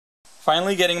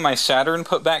finally getting my Saturn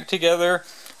put back together.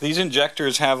 These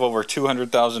injectors have over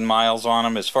 200,000 miles on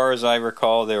them. As far as I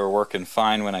recall, they were working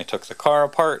fine when I took the car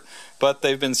apart, but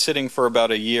they've been sitting for about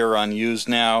a year unused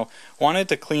now. Wanted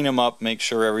to clean them up, make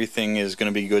sure everything is going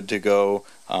to be good to go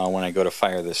when I go to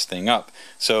fire this thing up.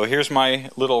 So here's my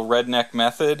little redneck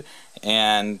method,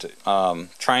 and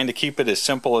trying to keep it as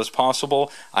simple as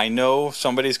possible. I know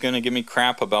somebody's going to give me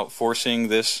crap about forcing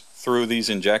this through these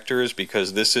injectors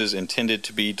because this is intended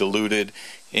to be diluted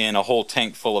in a whole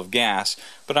tank full of gas,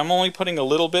 but I'm only putting a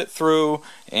little bit through,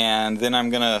 and then I'm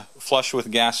gonna flush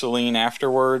with gasoline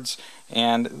afterwards,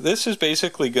 and this is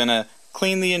basically gonna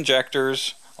clean the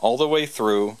injectors all the way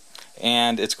through,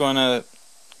 and it's going to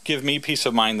give me peace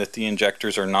of mind that the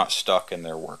injectors are not stuck and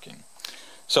they're working.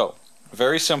 So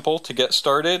very simple to get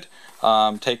started.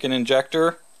 Take an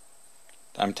injector,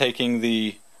 I'm taking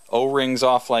the O-rings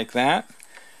off like that,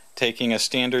 taking a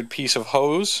standard piece of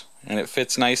hose, and it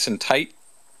fits nice and tight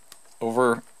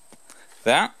over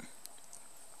that,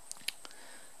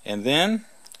 and then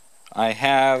I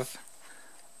have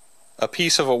a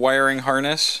piece of a wiring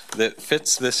harness that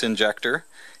fits this injector.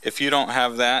 If you don't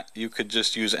have that, you could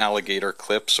just use alligator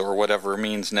clips or whatever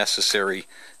means necessary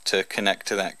to connect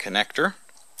to that connector.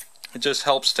 It just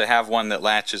helps to have one that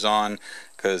latches on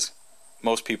because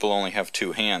most people only have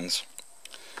two hands.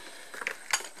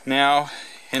 Now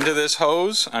into this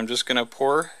hose I'm just going to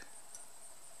pour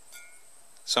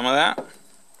some of that.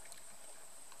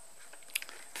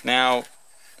 Now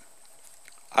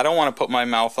I don't want to put my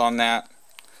mouth on that,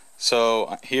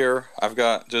 so here I've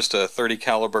got just a .30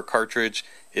 caliber cartridge.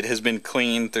 It has been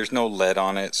cleaned, there's no lead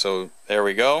on it, so there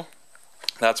we go.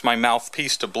 That's my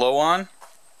mouthpiece to blow on.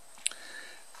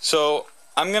 So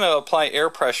I'm going to apply air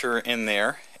pressure in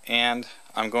there, and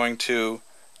I'm going to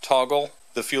toggle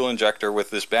the fuel injector with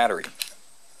this battery.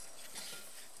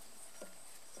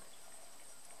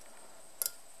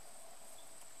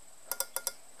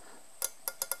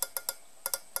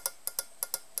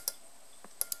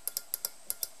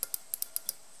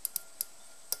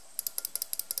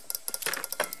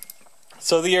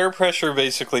 So the air pressure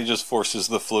basically just forces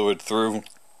the fluid through.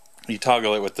 You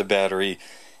toggle it with the battery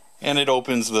and it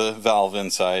opens the valve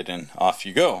inside and off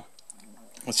you go.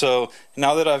 So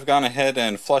now that I've gone ahead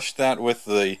and flushed that with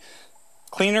the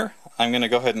cleaner, I'm going to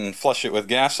go ahead and flush it with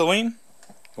gasoline.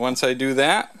 Once I do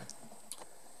that,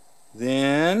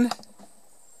 then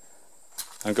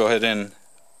I'll go ahead and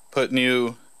put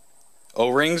new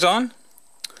O-rings on.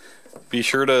 Be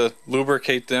sure to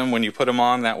lubricate them when you put them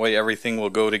on, that way everything will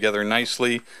go together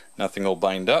nicely, nothing will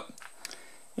bind up.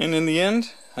 And in the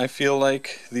end, I feel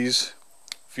like these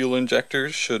fuel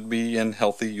injectors should be in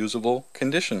healthy, usable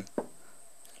condition.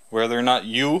 Whether or not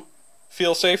you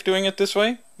feel safe doing it this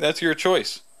way, that's your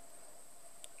choice.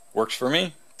 Works for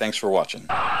me. Thanks for watching.